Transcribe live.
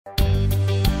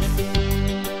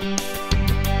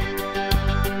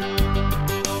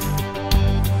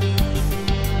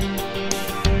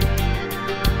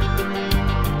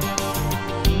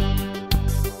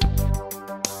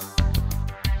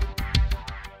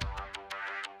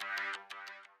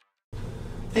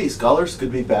Hey scholars, good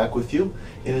to be back with you.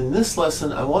 And in this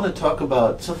lesson I want to talk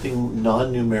about something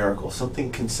non-numerical, something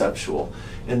conceptual,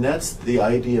 and that's the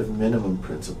idea of minimum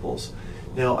principles.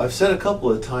 Now I've said a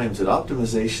couple of times that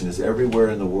optimization is everywhere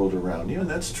in the world around you, and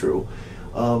that's true.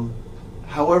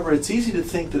 However, it's easy to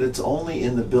think that it's only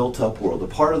in the built-up world, the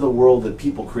part of the world that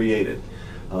people created.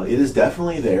 It is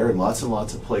definitely there in lots and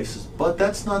lots of places, but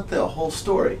that's not the whole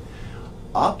story.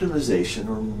 Optimization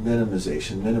or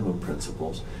minimization, minimum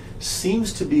principles,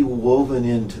 seems to be woven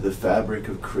into the fabric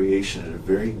of creation at a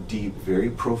very deep, very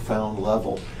profound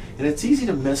level. And it's easy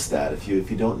to miss that if you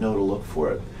don't know to look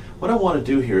for it. What I want to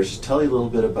do here is just tell you a little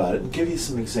bit about it and give you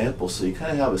some examples so you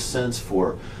kind of have a sense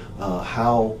for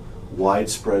how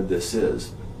widespread this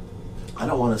is. I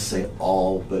don't want to say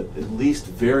all, but at least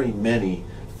very many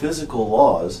physical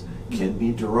laws can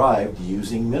be derived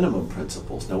using minimum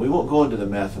principles. Now we won't go into the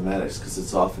mathematics because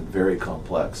it's often very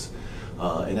complex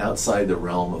and outside the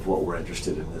realm of what we're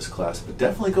interested in this class, but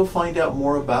definitely go find out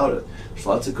more about it. There's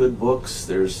lots of good books,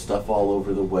 there's stuff all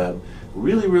over the web,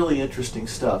 really interesting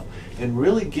stuff, and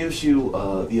really gives you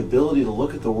the ability to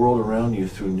look at the world around you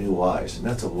through new eyes, and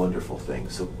that's a wonderful thing,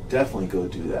 so definitely go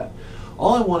do that.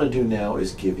 All I want to do now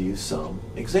is give you some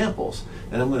examples,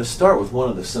 and I'm going to start with one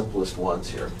of the simplest ones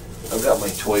here. I've got my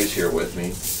toys here with me.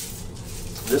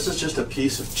 This is just a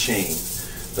piece of chain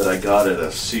that I got at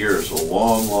a Sears a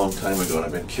long time ago, and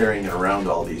I've been carrying it around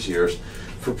all these years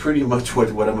for pretty much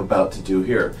what I'm about to do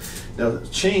here. Now,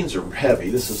 chains are heavy.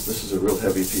 This is a real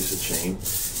heavy piece of chain,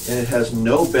 and it has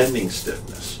no bending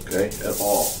stiffness, okay, at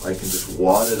all. I can just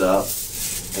wad it up,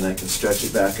 and I can stretch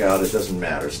it back out. It doesn't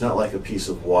matter. It's not like a piece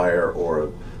of wire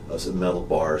or a metal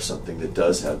bar or something that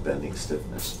does have bending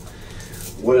stiffness.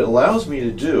 What it allows me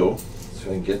to do, so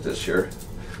I can get this here,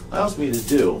 allows me to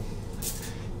do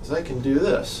is I can do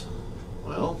this.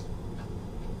 Well,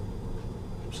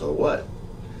 so what?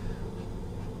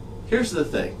 Here's the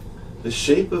thing. The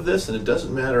shape of this, and it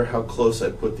doesn't matter how close I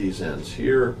put these ends,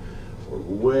 here or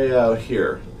way out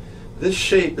here, this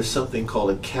shape is something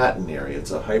called a catenary. It's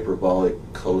a hyperbolic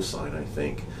cosine, I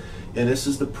think. And this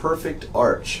is the perfect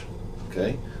arch.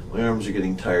 Okay? My arms are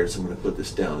getting tired, so I'm going to put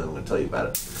this down and I'm going to tell you about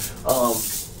it.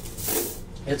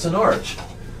 It's an arch.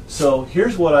 So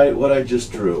here's what I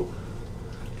just drew.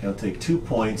 Okay, I'll take 2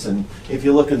 points, and if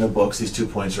you look in the books, these 2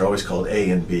 points are always called A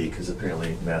and B because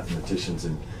apparently mathematicians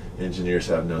and engineers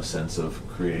have no sense of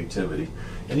creativity.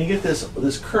 And you get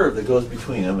this curve that goes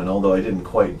between them, and although I didn't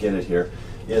quite get it here,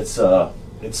 it's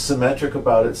symmetric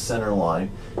about its center line,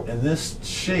 and this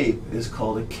shape is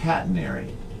called a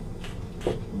catenary.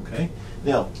 Okay?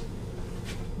 Now,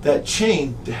 that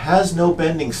chain has no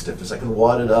bending stiffness. I can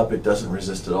wad it up, it doesn't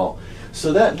resist at all.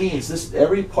 So that means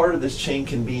every part of this chain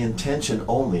can be in tension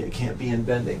only. It can't be in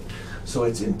bending. So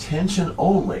it's in tension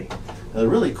only. Now the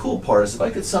really cool part is if I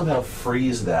could somehow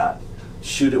freeze that,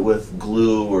 shoot it with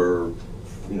glue or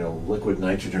liquid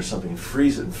nitrogen or something,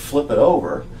 freeze it and flip it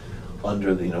over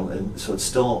under the, and so it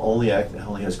still only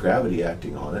has gravity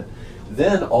acting on it,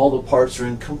 then all the parts are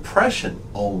in compression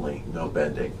only, no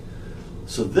bending.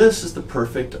 So this is the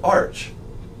perfect arch.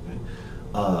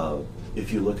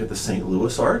 If you look at the St.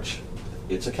 Louis arch,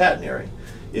 it's a catenary.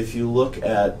 If you look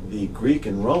at the Greek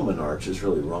and Roman arches,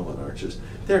 really Roman arches,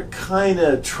 they're kind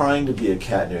of trying to be a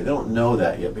catenary. They don't know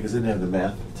that yet because they didn't have the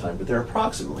math at the time, but they're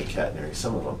approximately catenary,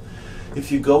 some of them.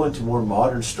 If you go into more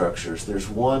modern structures, there's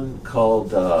one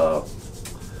called La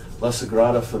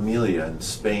Sagrada Familia in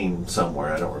Spain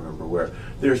somewhere, I don't remember where.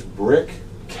 There's brick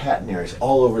catenaries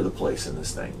all over the place in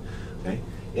this thing. Okay?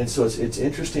 And so it's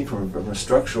interesting from a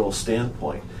structural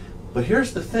standpoint. But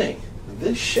here's the thing.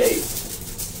 This shape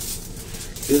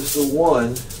is the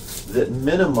one that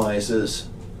minimizes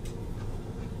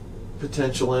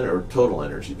potential or total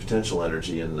energy, potential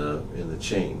energy in the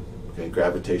chain. Okay?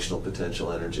 Gravitational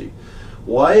potential energy.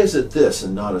 Why is it this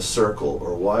and not a circle,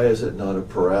 or why is it not a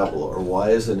parabola, or why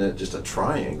isn't it just a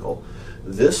triangle?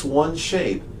 This one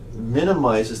shape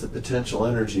minimizes the potential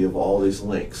energy of all these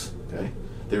links. Okay?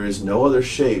 There is no other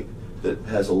shape that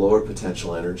has a lower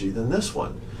potential energy than this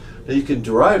one. Now you can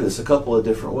derive this a couple of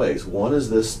different ways. One is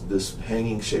this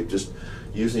hanging shape, just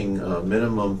using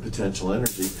minimum potential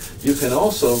energy. You can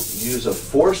also use a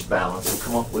force balance and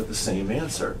come up with the same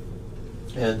answer.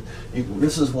 And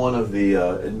this is one of the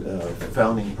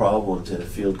founding problems in a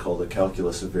field called the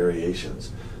calculus of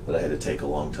variations that I had to take a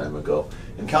long time ago.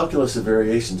 And calculus of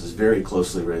variations is very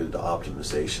closely related to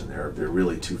optimization. They're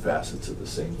really two facets of the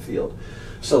same field.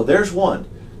 So there's one.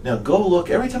 Now go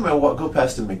look, every time I go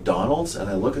past a McDonald's and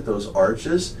I look at those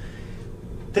arches,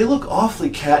 they look awfully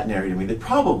catenary to me. They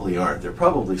probably aren't. They're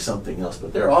probably something else,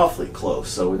 but they're awfully close.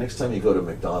 So next time you go to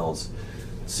McDonald's,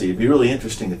 see. It'd be really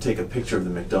interesting to take a picture of the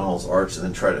McDonald's arch and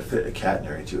then try to fit a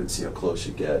catenary to it and see how close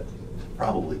you get.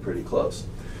 Probably pretty close.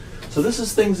 So this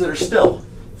is things that are still.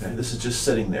 Okay? This is just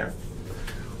sitting there.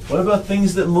 What about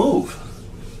things that move?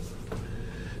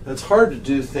 Now, it's hard to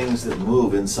do things that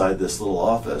move inside this little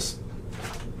office,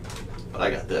 but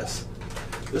I got this.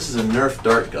 This is a Nerf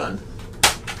dart gun.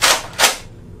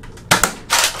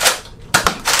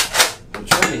 I'm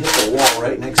trying to hit the wall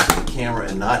right next to the camera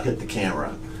and not hit the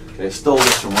camera. Okay, I stole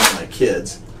this from one of my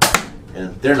kids,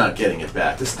 and they're not getting it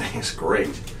back. This thing is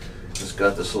great. It's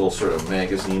got this little sort of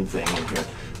magazine thing in here.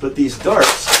 But these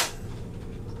darts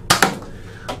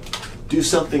do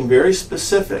something very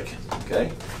specific.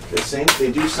 Okay,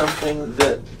 they do something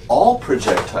that all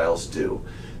projectiles do.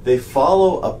 They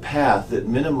follow a path that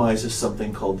minimizes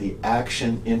something called the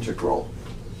action integral.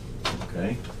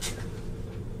 Okay?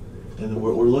 And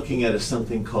what we're looking at is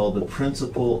something called the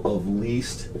principle of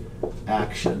least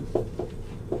action.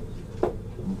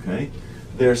 Okay?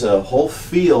 There's a whole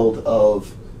field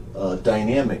of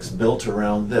dynamics built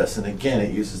around this, and again,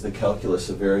 it uses the calculus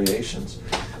of variations.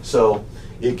 So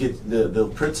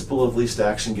the principle of least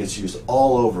action gets used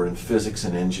all over in physics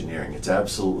and engineering. It's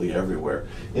absolutely everywhere.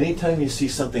 Anytime you see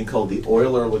something called the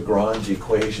Euler-Lagrange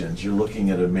equations, you're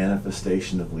looking at a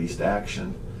manifestation of least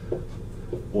action.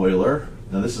 Euler.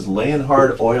 Now this is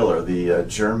Leonhard Euler, the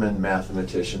German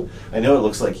mathematician. I know it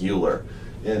looks like Euler,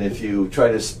 and if you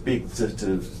try to speak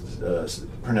to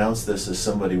pronounce this as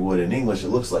somebody would in English, it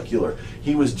looks like Euler.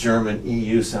 He was German.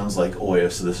 EU sounds like Euler,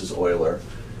 so this is Euler.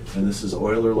 And this is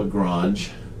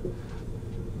Euler-Lagrange,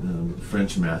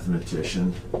 French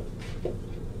mathematician.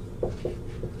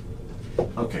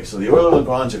 Okay, so the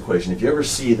Euler-Lagrange equation, if you ever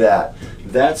see that,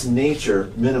 that's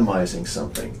nature minimizing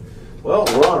something. Well,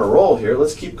 we're on a roll here.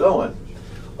 Let's keep going.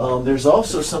 There's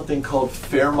also something called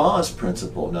Fermat's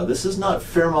principle. Now, this is not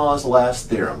Fermat's last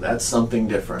theorem. That's something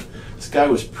different. This guy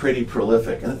was pretty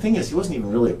prolific. And the thing is, he wasn't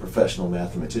even really a professional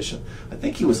mathematician. I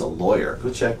think he was a lawyer.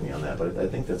 Go check me on that, but I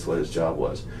think that's what his job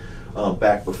was.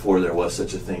 Back before there was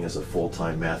such a thing as a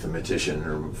full-time mathematician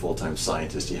or full-time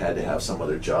scientist, you had to have some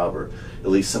other job or at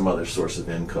least some other source of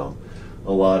income.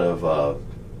 A lot of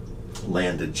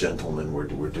landed gentlemen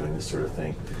were doing this sort of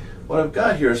thing. What I've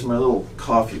got here is my little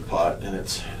coffee pot, and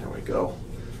there we go.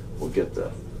 We'll get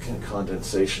the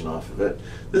condensation off of it.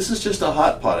 This is just a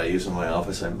hot pot I use in my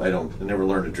office. I never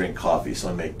learned to drink coffee, so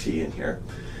I make tea in here.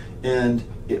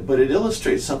 But it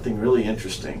illustrates something really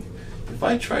interesting. If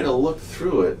I try to look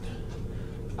through it,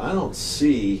 I don't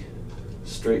see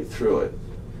straight through it.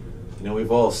 You know,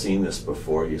 we've all seen this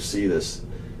before. You see this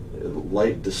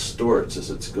light distorts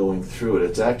as it's going through it.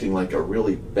 It's acting like a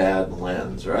really bad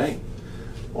lens, right?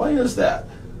 Why is that?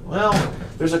 Well,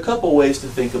 there's a couple ways to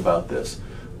think about this.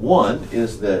 One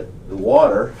is that the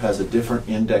water has a different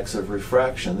index of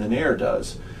refraction than air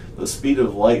does. The speed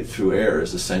of light through air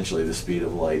is essentially the speed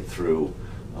of light through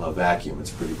vacuum.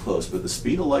 It's pretty close, but the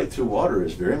speed of light through water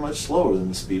is very much slower than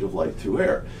the speed of light through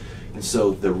air. And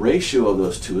so the ratio of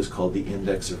those two is called the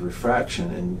index of refraction,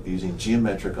 and using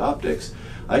geometric optics,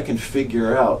 I can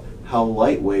figure out how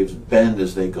light waves bend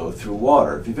as they go through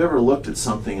water. If you've ever looked at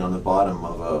something on the bottom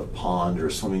of a pond or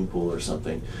a swimming pool or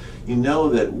something, you know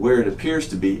that where it appears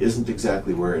to be isn't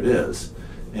exactly where it is.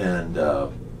 And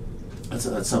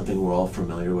that's something we're all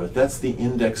familiar with. That's the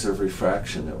index of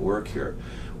refraction at work here.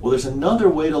 Well, there's another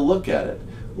way to look at it.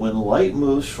 When light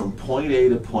moves from point A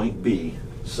to point B,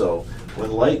 so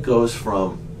when light goes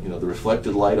from, you know, the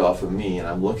reflected light off of me, and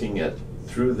I'm looking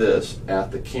through this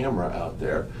at the camera out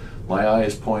there, my eye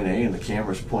is point A and the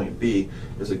camera is point B.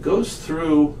 As it goes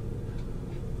through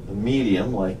the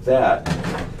medium like that,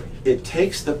 it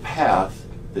takes the path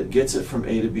that gets it from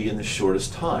A to B in the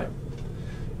shortest time.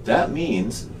 That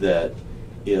means that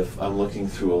if I'm looking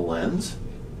through a lens,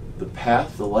 the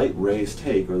path the light rays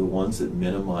take are the ones that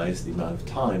minimize the amount of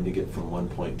time to get from one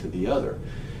point to the other.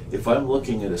 If I'm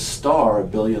looking at a star a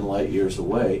billion light years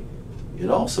away, it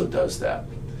also does that.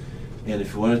 And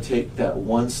if you want to take that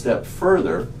one step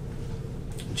further,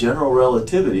 general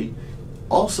relativity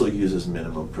also uses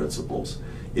minimum principles.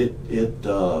 It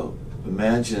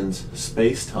imagines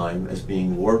space-time as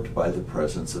being warped by the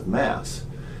presence of mass.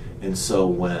 And so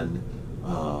when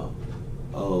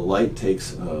light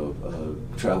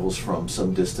travels from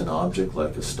some distant object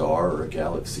like a star or a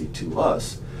galaxy to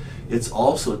us, it's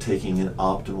also taking an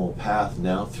optimal path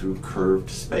now through curved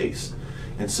space.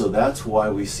 And so that's why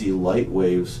we see light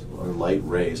waves, or light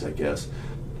rays, I guess,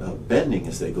 bending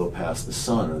as they go past the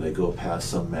sun or they go past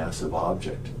some massive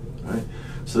object. Right?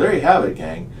 So there you have it,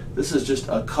 gang. This is just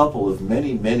a couple of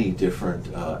many, many different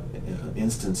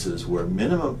instances where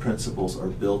minimum principles are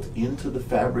built into the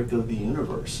fabric of the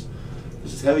universe.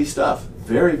 This is heavy stuff.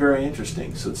 Very, very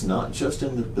interesting. So it's not just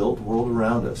in the built world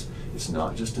around us. It's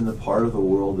not just in the part of the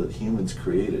world that humans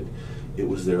created. It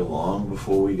was there long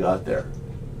before we got there.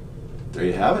 There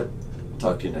you have it.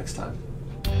 Talk to you next time.